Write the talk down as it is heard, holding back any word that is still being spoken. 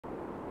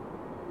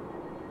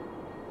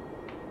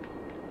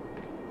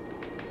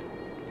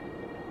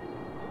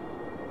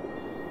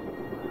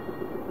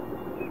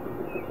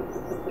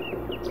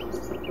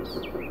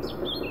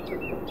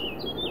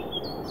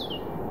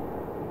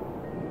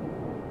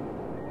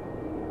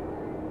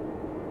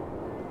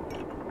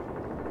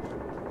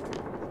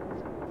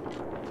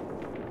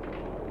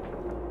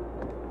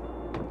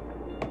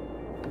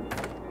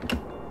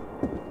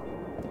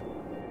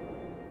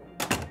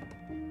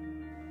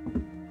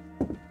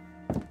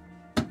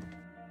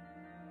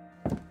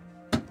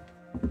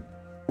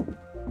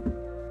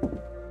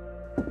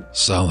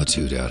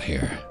Solitude out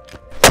here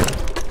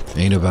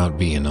ain't about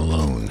being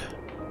alone.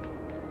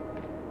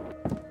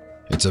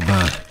 It's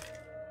about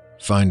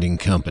finding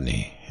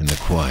company in the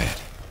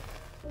quiet.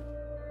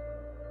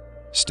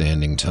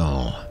 Standing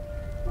tall,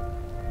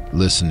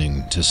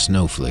 listening to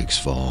snowflakes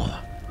fall.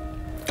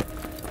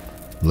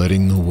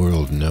 Letting the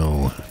world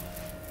know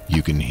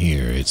you can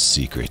hear its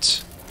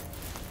secrets.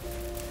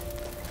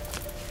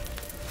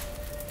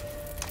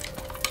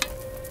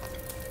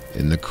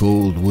 In the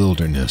cold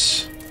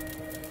wilderness,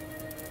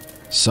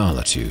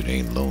 solitude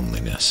ain't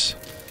loneliness.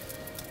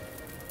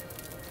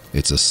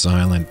 It's a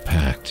silent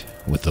pact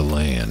with the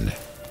land,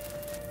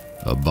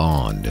 a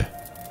bond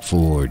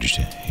forged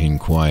in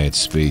quiet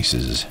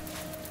spaces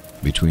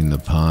between the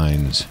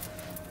pines,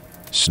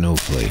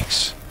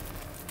 snowflakes,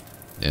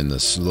 and the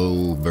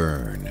slow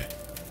burn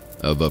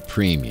of a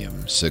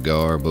premium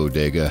Cigar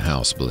Bodega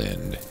House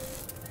Blend.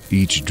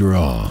 Each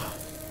draw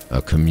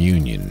a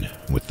communion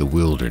with the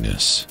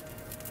wilderness,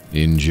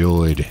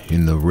 enjoyed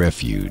in the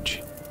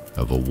refuge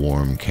of a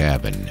warm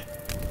cabin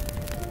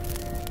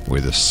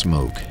where the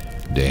smoke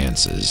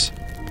dances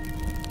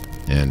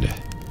and,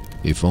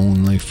 if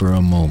only for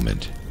a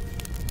moment,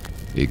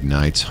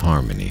 ignites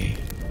harmony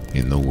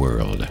in the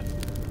world.